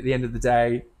 I mean, at the end of the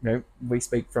day, we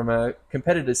speak from a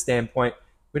competitor's standpoint.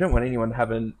 We don't want anyone to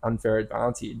have an unfair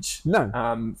advantage.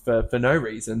 No. For no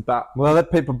reason. But well, let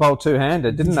people bowl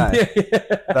two-handed, didn't they?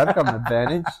 They've got an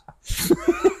advantage.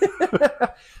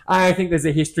 I think there's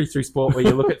a history through sport where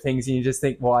you look at things and you just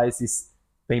think, why is this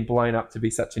being blown up to be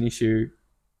such an issue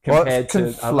compared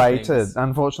to other things?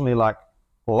 Unfortunately, like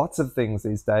lots of things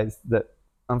these days that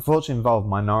unfortunately involve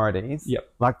minorities,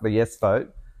 like the yes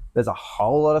vote. There's a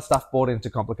whole lot of stuff brought in to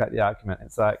complicate the argument.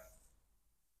 It's like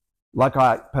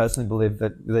I personally believe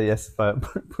that the yes vote,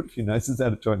 put a few noses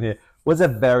out of joint here, was a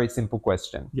very simple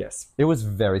question. Yes. It was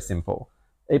very simple.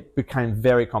 It became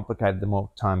very complicated the more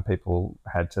time people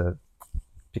had to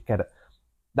pick at it.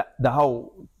 The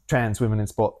whole trans women in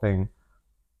sport thing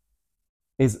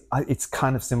it's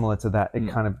kind of similar to that. It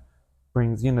kind of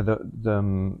brings,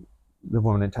 the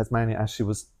woman in Tasmania, as she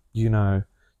was,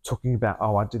 talking about,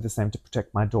 oh, I do the same to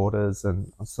protect my daughters.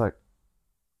 And I was like,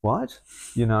 what?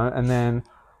 And then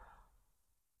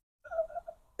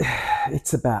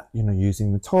it's about,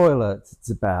 using the toilets.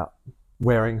 It's about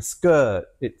wearing a skirt.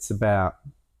 It's about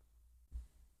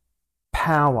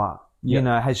power.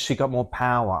 Has she got more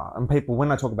power? And people,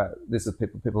 when I talk about this with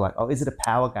people are like, oh, is it a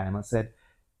power game? I said,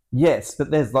 yes,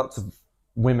 but there's lots of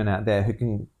women out there who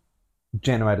can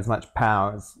generate as much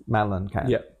power as Madeline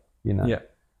can.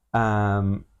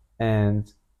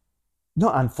 And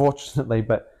not unfortunately,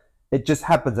 but it just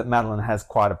happens that Madeline has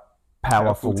quite a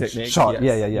powerful shot.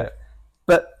 Yes. Yeah.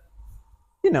 But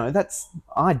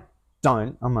I'm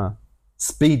a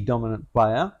speed dominant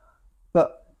player,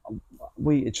 but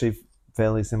we achieve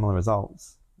fairly similar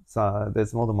results. So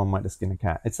there's more than one way to skin a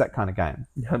cat. It's that kind of game.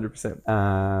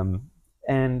 100%.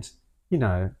 And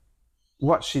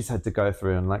what she's had to go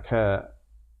through, and like her,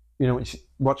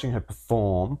 watching her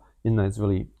perform in those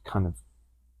really kind of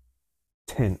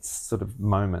tense sort of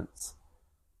moments,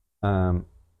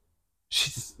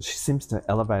 she seems to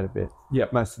elevate a bit.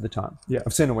 Most of the time.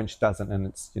 I've seen her when she doesn't, and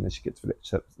it's she gets really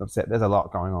upset. There's a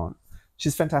lot going on.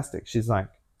 She's fantastic. She's like,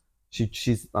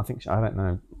 she's I don't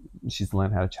know. She's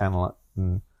learned how to channel it,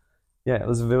 and it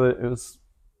was.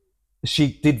 She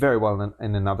did very well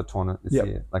in another tournament this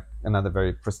year, like another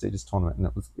very prestigious tournament, and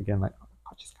it was again like, oh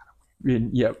God, she's gonna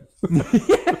win.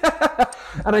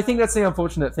 And I think that's the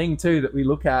unfortunate thing too that we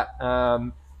look at,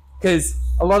 because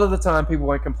a lot of the time people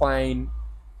won't complain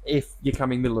if you're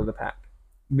coming middle of the pack,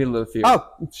 middle of the field. Oh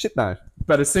shit, no!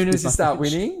 But as soon as you start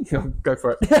winning, go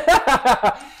for it.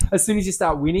 As soon as you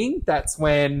start winning, that's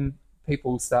when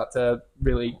people start to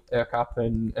really irk up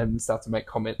and start to make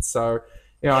comments. So,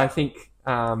 I think.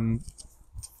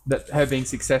 That her being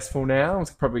successful now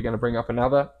is probably going to bring up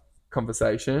another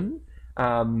conversation.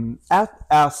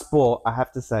 Our sport, I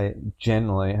have to say,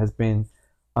 generally has been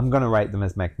I'm going to rate them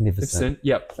as magnificent.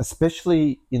 Yep.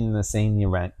 Especially in the senior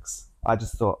ranks. I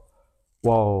just thought,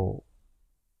 whoa,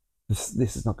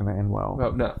 this is not going to end well.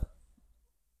 Well, no.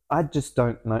 I just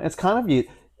don't know. It's kind of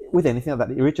with anything like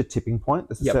that, you reach a tipping point.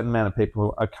 There's a certain amount of people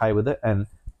who are okay with it, and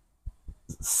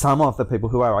some of the people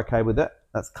who are okay with it,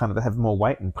 that's kind of have more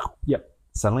weight, and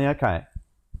suddenly okay,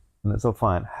 and it's all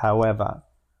fine. However,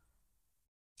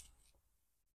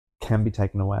 can be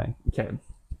taken away. Can.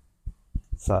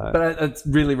 So, but it's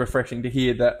really refreshing to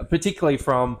hear that, particularly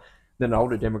from an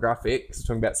older demographic,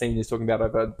 talking about seniors, talking about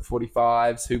over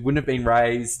 45s who wouldn't have been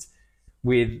raised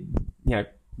with,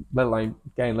 let alone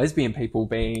gay and lesbian people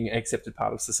being an accepted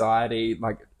part of society,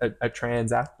 like a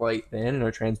trans athlete then, and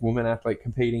a trans woman athlete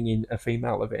competing in a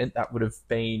female event, that would have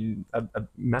been a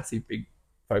massive big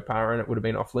faux pas, and it would have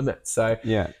been off limits. So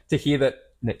to hear that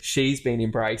she's been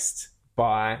embraced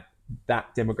by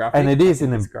that demographic, and it is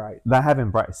great. They have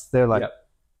embraced. They're like,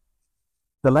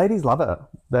 the ladies love her.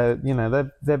 They've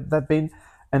been,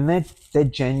 and they're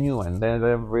genuine.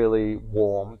 They're really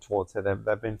warm towards her.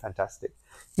 They've been fantastic.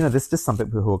 There's just some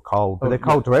people who are cold, but they're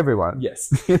cold to everyone.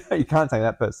 Yes, you can't take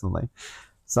that personally.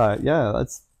 So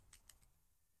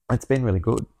it's been really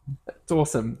good. It's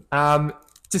awesome.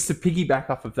 Just to piggyback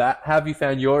off of that, how have you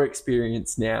found your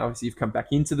experience now? Obviously, you've come back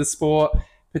into the sport.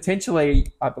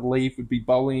 Potentially, I believe, would be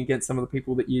bowling against some of the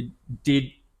people that you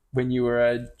did when you were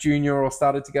a junior or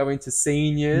started to go into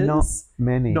seniors.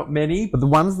 Not many. But the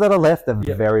ones that are left are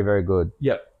very, very good.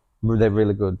 Yep. They're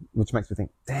really good, which makes me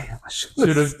think, damn, I should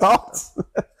have stopped.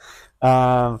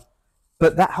 But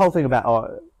that whole thing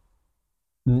about,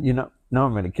 no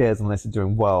one really cares unless you're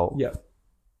doing well. Yeah.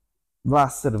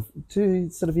 Last 2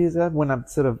 years ago, when I'm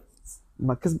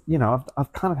because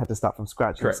I've kind of had to start from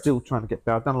scratch. Correct. I'm still trying to get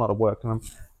better. I've done a lot of work, and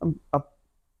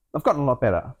I've gotten a lot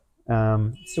better.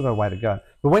 Still got a way to go.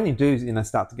 But when you do,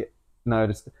 start to get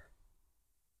noticed,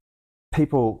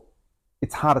 people,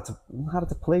 it's harder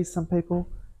to please some people.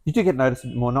 You do get noticed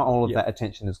more. Not all of that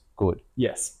attention is good.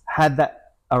 Yes. Had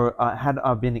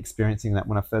I been experiencing that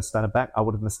when I first started back, I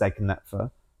would have mistaken that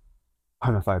for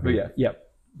homophobia. Yeah.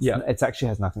 It actually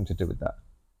has nothing to do with that.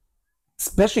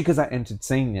 Especially because I entered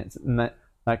seniors, and that,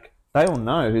 like, they all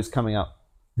know who's coming up,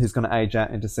 who's going to age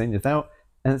out into seniors. And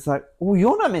it's like, well,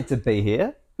 you're not meant to be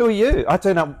here. Who are you? I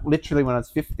turned up literally when I was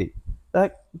 50. They're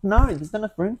like, no, there's not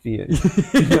enough room for you.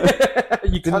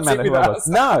 You didn't matter who I was.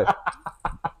 No.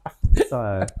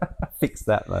 So fix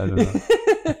that though.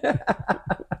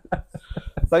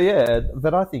 So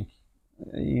but I think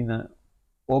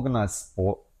organised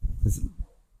sport is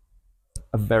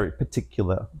a very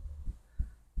particular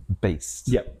beast.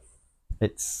 Yep.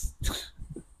 It's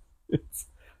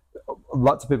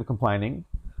lots of people complaining,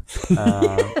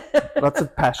 lots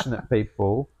of passionate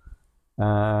people,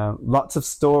 lots of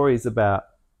stories about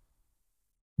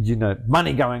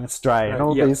money going astray and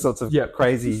all these sorts of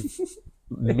crazy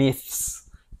myths.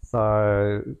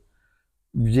 So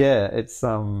it's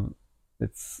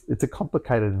a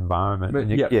complicated environment,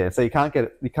 and so you can't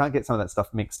get some of that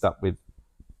stuff mixed up with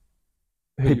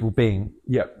people being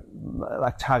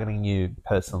like targeting you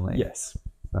personally. Yes.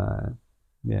 So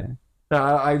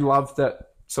I love that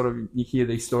sort of you hear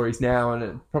these stories now, and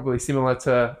it's probably similar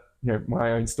to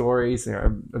my own stories. I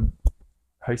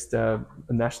host a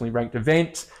nationally ranked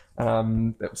event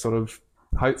that sort of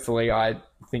hopefully I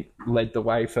think led the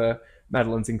way for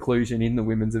Madeline's inclusion in the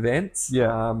women's events.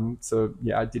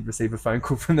 I did receive a phone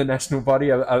call from the national body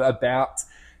about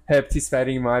her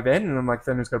participating in my event, and I'm like, if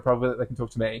anyone's got a problem with it, they can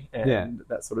talk to me, and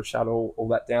that sort of shut all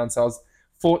that down. So I was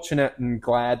fortunate and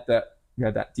glad that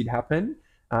that did happen,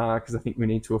 because I think we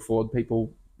need to afford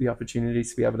people the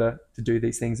opportunities to be able to do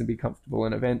these things and be comfortable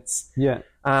in events.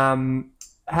 How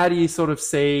do you sort of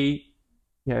see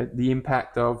the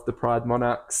impact of the Pride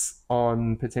Monarchs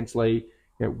on potentially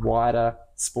wider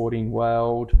sporting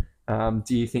world?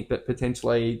 Do you think that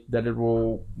potentially that it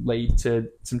will lead to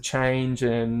some change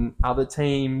in other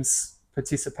teams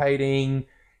participating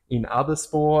in other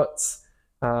sports?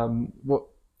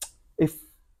 If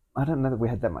I don't know that we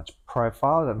had that much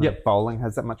profile. I don't know if bowling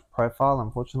has that much profile,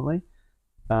 unfortunately.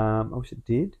 I wish it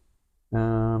did.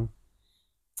 I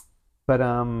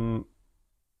don't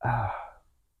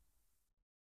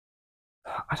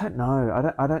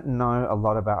know. I don't know a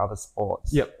lot about other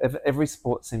sports. Every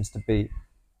sport seems to be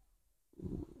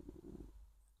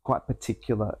quite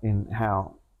particular in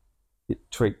how it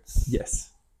treats.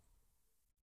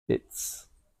 It's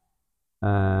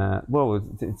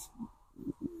it's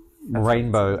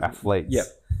rainbow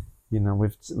athletes. We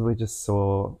just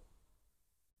saw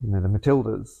the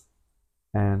Matildas,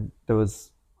 and there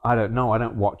was, I don't know, I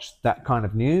don't watch that kind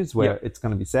of news where it's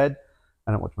going to be said.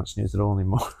 I don't watch much news at all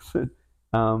anymore.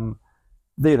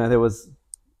 there was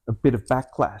a bit of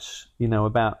backlash,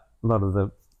 about a lot of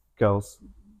the girls,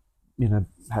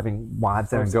 having wives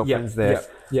there and girlfriends there,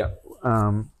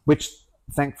 which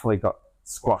thankfully got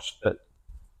squashed. But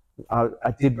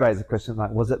I did raise a question,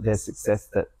 like, was it their success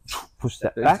that pushed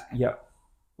that back? Yeah.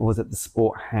 Or was it the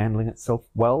sport handling itself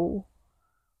well?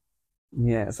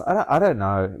 Yeah, so I don't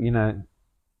know.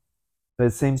 There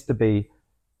seems to be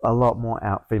a lot more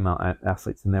out female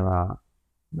athletes than there are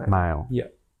male. Yeah.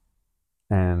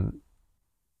 And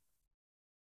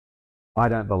I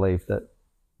don't believe that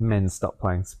men stop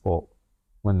playing sport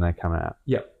when they come out.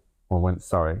 Yeah. Or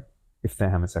if they're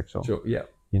homosexual. Sure, yeah.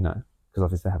 Because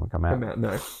obviously they haven't come out.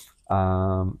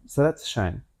 No. So that's a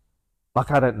shame.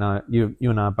 Like, I don't know. You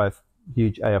and I are both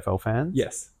huge AFL fans.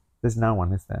 Yes. There's no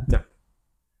one, is there? No.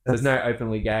 There's no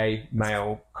openly gay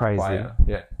male player.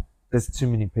 Yeah. There's too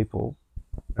many people.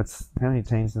 That's how many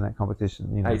teams in that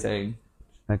competition? 18.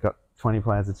 They've got 20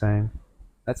 players a team.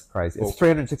 That's crazy. It's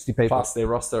 360 people. Plus their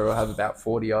roster will have about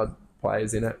 40 odd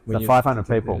players in it. So 500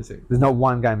 people. There's not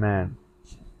one gay man.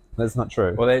 That's not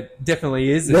true. Well, there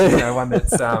definitely is. One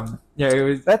that's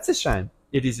that's a shame.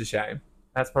 It is a shame.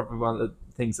 That's probably one of the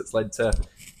things that's led to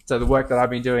the work that I've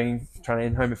been doing, trying to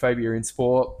end homophobia in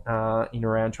sport, in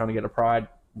around trying to get a pride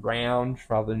round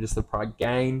rather than just a pride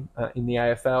game in the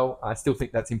AFL. I still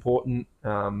think that's important.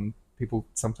 People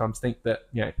sometimes think that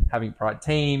having pride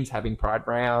teams, having pride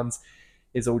rounds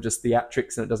is all just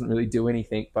theatrics and it doesn't really do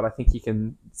anything. But I think you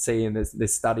can see, and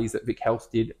there's studies that Vic Health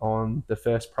did on the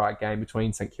first pride game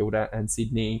between St Kilda and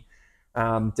Sydney,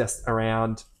 just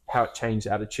around how it changed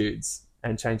attitudes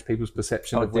and changed people's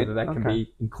perception of whether they can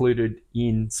be included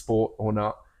in sport or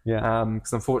not. Yeah.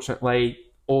 Because unfortunately,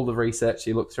 all the research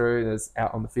you look through, there's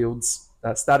out on the fields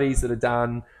studies that are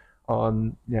done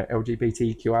on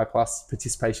LGBTQI plus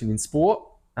participation in sport,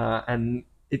 and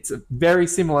it's very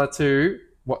similar to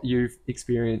what you've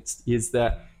experienced. Is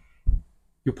that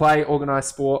you play organised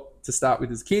sport to start with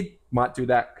as a kid, might do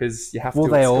that because you have to. Well,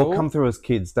 they all come through as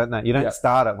kids, don't they? You don't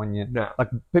start it when like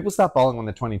people start bowling when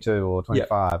they're 22 or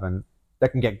 25, and they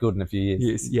can get good in a few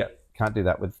years. Yeah, can't do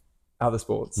that with other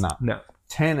sports. No.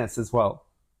 Tennis as well.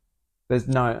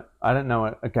 I don't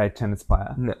know a gay tennis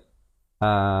player. No.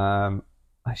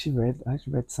 I actually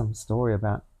read some story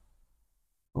about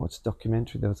a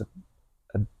documentary. There was a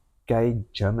gay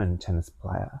German tennis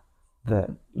player that,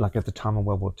 like, at the time of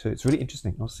World War II. It's really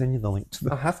interesting. I'll send you the link to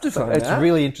I'll have to find It's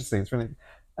really interesting. It's really,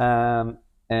 but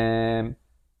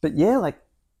yeah, like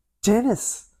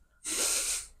tennis.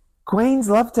 Queens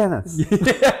love tennis.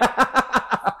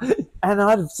 And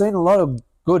I've seen a lot of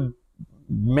good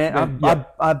men.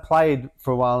 I played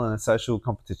for a while in a social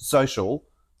competition.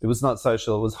 It was not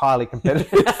social. It was highly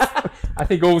competitive. I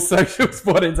think all social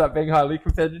sport ends up being highly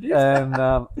competitive.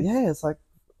 And it's like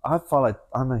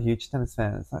I'm a huge tennis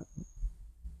fan. It's like,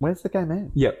 where's the gay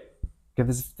man? Yep.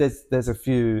 There's a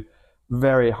few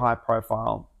very high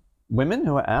profile women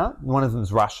who are out. One of them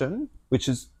is Russian, which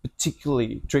is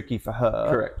particularly tricky for her.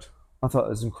 Correct. I thought it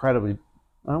was incredibly.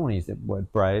 I don't want to use the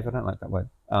word brave. I don't like that word.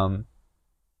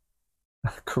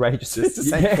 Courageous. It's the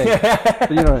same thing.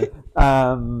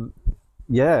 But,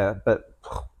 but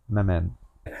no, man.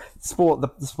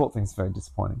 The sport thing's very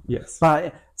disappointing. Yes.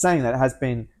 But saying that, it has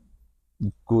been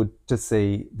good to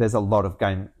see there's a lot of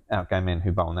gay men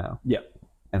who bowl now. Yeah.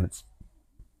 And it's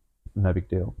no big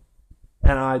deal.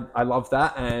 And I love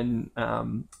that. And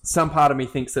some part of me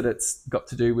thinks that it's got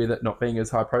to do with it not being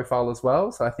as high profile as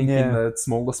well. So I think in the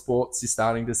smaller sports, you're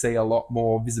starting to see a lot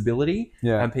more visibility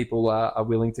and people are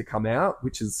willing to come out,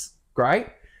 which is great.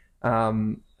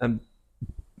 And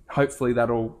hopefully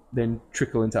that'll then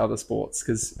trickle into other sports.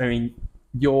 Because, I mean,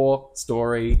 your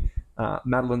story,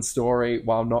 Madeline's story,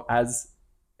 while not as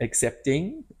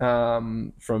accepting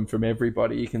from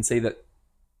everybody, you can see that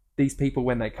these people,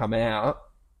 when they come out,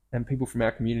 and people from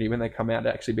our community, when they come out, are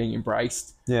actually being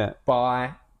embraced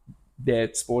by their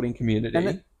sporting community.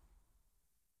 And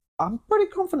I'm pretty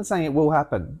confident saying it will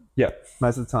happen. Yeah.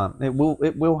 Most of the time. It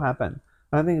will happen.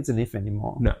 I don't think it's an if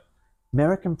anymore. No.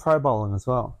 American pro bowling as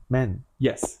well. Men.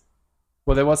 Yes.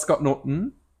 Well, there was Scott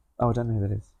Norton. Oh, I don't know who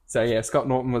that is. So, yeah, Scott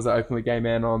Norton was an openly gay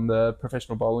man on the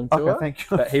professional bowling tour. Okay, thank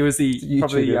you. But he was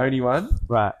probably the only one.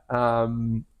 Right.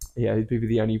 He'd be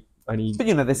the only...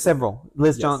 But, there's several.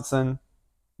 Liz Johnson.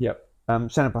 Yep.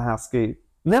 Shannon Plahowski.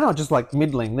 And they're not just like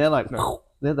middling. They're like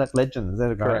they're like legends.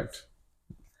 They're correct.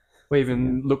 We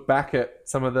even look back at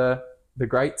some of the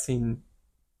greats in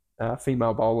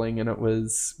female bowling, and it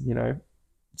was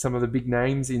some of the big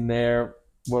names in there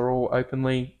were all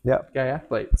openly gay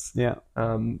athletes. Yeah.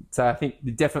 So I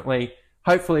think definitely,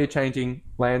 hopefully, a changing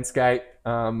landscape.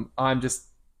 I'm just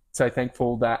so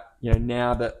thankful that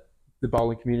now that the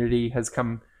bowling community has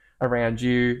come around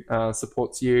you,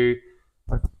 supports you.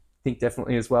 I think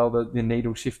definitely as well the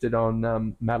needle shifted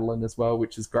on Madeline as well,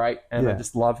 which is great. And I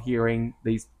just love hearing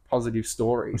these positive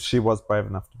stories. She was brave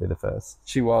enough to be the first.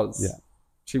 She was. Yeah.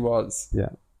 She was. Yeah.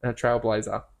 A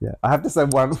trailblazer. Yeah. I have to say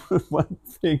one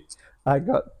thing I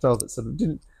got told that sort of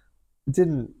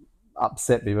didn't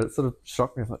upset me, but it sort of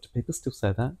shocked me. I thought, do people still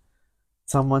say that?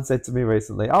 Someone said to me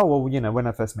recently, oh, well, you know, when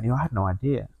I first met you, I had no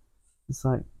idea. It's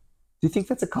like, do you think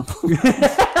that's a compliment?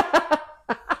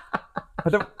 I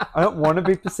don't want to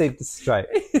be perceived as straight,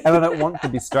 and I don't want to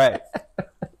be straight.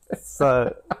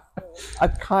 So I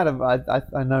kind of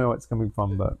I know where it's coming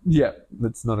from, but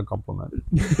it's not a compliment.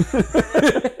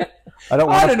 I don't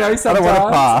want to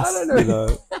pass. I don't know.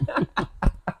 You know?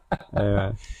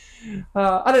 Anyway.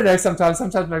 I don't know. Sometimes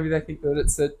maybe they think that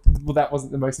it's that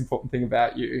wasn't the most important thing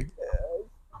about you.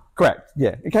 Correct.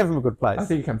 Yeah, it came from a good place. I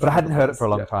think it came but I hadn't heard it for a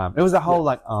long time. It was a whole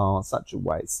like, oh, such a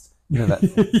waste. You know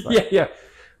that. Like, yeah.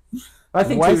 I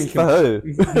think waste for who?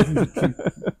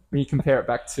 When you compare it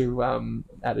back to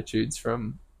attitudes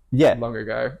from long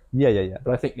ago. Yeah.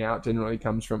 But I think now it generally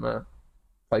comes from a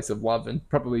place of love and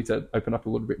probably to open up a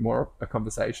little bit more a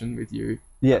conversation with you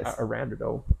around it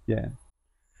all. Yeah.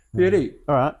 Beauty.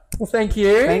 All right. Well, thank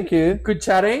you. Thank you. Good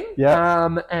chatting. Yeah.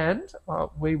 And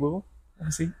we will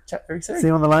obviously chat very soon. See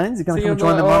you on the lanes? You're going to come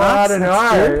join the I Monarchs? don't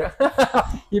know.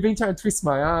 You've been trying to twist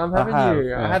my arm, haven't you?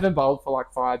 Yeah. I haven't bowled for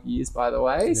like 5 years, by the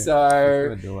way. Yeah,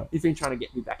 so you've been trying to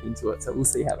get me back into it. So we'll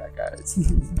see how that goes.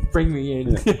 Bring me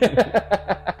in.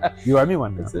 Yeah. You owe me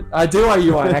one now. I do owe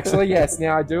you one, actually. Yes,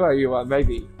 now I do owe you one.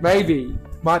 Maybe.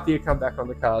 Might be a comeback on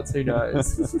the cards. Who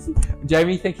knows?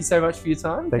 Jamie, thank you so much for your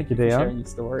time. Thank you, for Dion. sharing your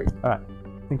story. All right.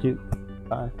 Thank you.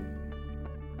 Bye.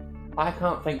 I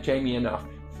can't thank Jamie enough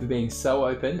for being so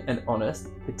open and honest,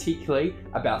 particularly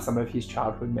about some of his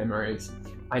childhood memories.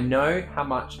 I know how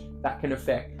much that can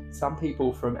affect some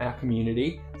people from our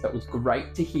community, so it was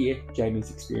great to hear Jamie's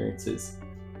experiences.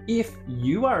 If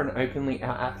you are an openly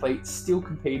out athlete still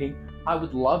competing, I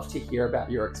would love to hear about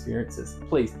your experiences.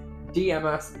 Please DM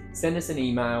us, send us an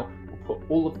email, we'll put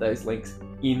all of those links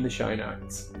in the show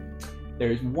notes. There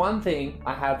is one thing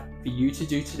I have for you to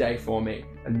do today for me,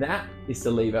 and that is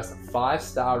to leave us a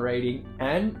 5-star rating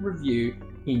and review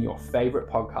in your favorite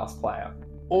podcast player.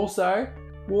 Also,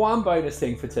 one bonus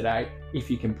thing for today, if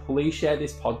you can please share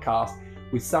this podcast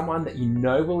with someone that you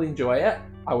know will enjoy it,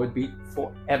 I would be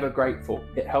forever grateful.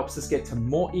 It helps us get to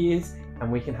more ears and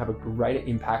we can have a greater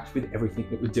impact with everything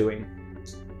that we're doing.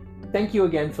 Thank you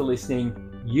again for listening.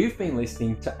 You've been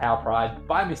listening to Our Pride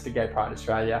by Mr. Gay Pride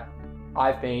Australia.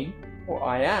 I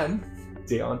am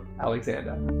Dion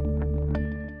Alexander.